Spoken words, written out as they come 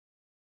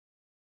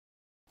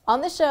On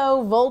the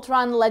show,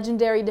 Voltron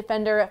legendary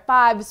defender,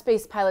 5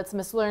 space pilots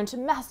must learn to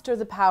master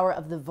the power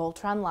of the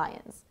Voltron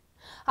Lions.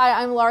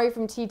 Hi, I'm Laurie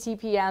from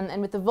TTPM,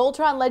 and with the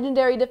Voltron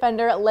legendary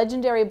defender,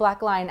 legendary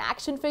Black Lion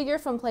action figure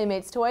from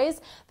Playmate's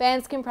Toys,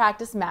 fans can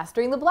practice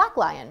mastering the Black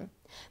Lion.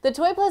 The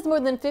toy plays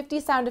more than 50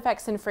 sound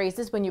effects and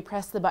phrases when you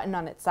press the button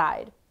on its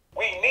side.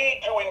 We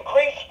need to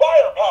increase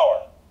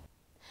firepower.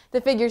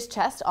 The figure's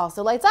chest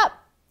also lights up.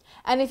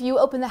 And if you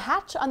open the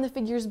hatch on the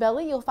figure's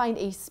belly, you'll find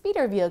a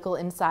speeder vehicle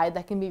inside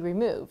that can be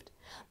removed.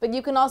 But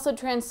you can also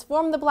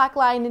transform the Black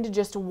Lion into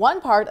just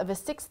one part of a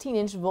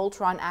 16-inch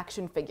Voltron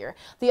action figure.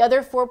 The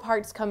other 4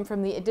 parts come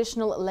from the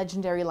additional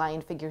legendary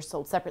lion figures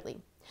sold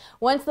separately.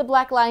 Once the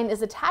Black Lion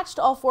is attached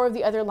to all 4 of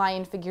the other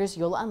lion figures,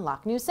 you'll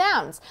unlock new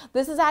sounds.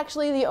 This is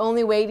actually the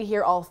only way to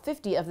hear all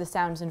 50 of the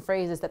sounds and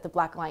phrases that the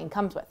Black Lion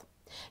comes with.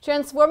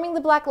 Transforming the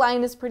Black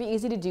Lion is pretty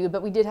easy to do,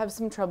 but we did have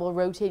some trouble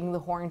rotating the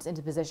horns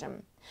into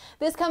position.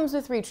 This comes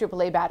with 3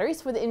 AAA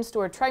batteries for the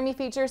in-store Try Me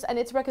features, and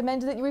it's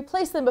recommended that you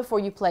replace them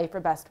before you play for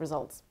best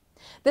results.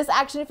 This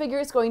action figure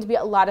is going to be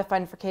a lot of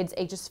fun for kids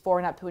ages 4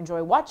 and up who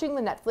enjoy watching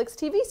the Netflix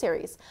TV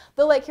series.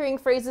 They'll like hearing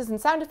phrases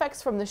and sound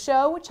effects from the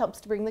show, which helps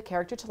to bring the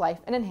character to life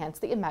and enhance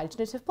the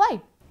imaginative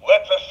play.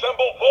 Let's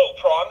assemble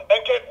Voltron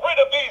and get rid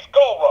of these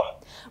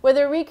Galra.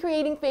 Whether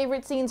recreating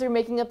favorite scenes or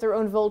making up their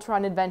own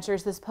Voltron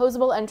adventures, this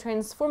posable and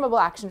transformable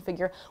action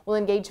figure will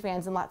engage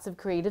fans in lots of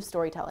creative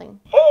storytelling.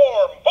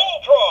 Form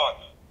Voltron!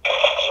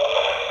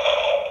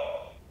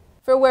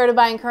 For where to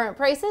buy and current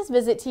prices,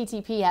 visit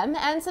TTPM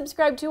and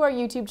subscribe to our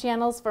YouTube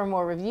channels for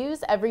more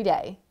reviews every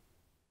day.